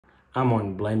I'm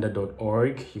on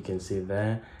blender.org. You can see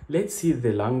there. Let's see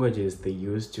the languages they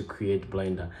use to create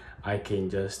Blender. I can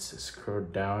just scroll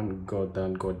down, go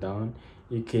down.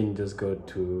 You can just go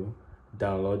to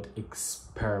download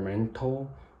experimental,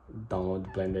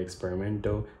 download Blender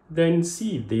experimental, then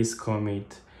see this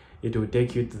commit. It will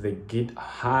take you to the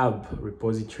GitHub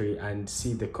repository and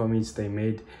see the commits they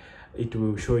made. It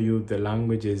will show you the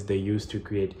languages they use to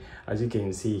create. As you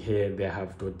can see here, they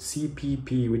have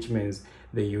 .cpp, which means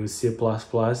they use C++.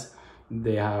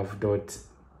 They have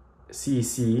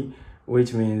 .cc,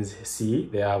 which means C.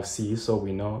 They have C, so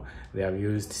we know they have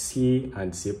used C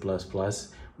and C++.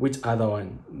 Which other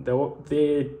one?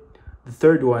 The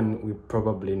third one, we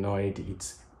probably know it.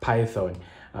 It's Python.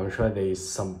 I'm sure there is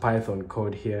some Python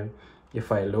code here.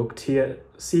 If I looked here,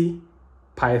 see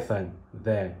Python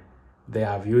there. They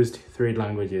have used 3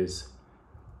 languages: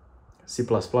 C++,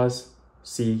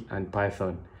 C, and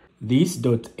Python. These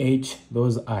 .h,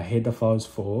 those are header files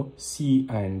for C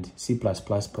and C++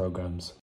 programs.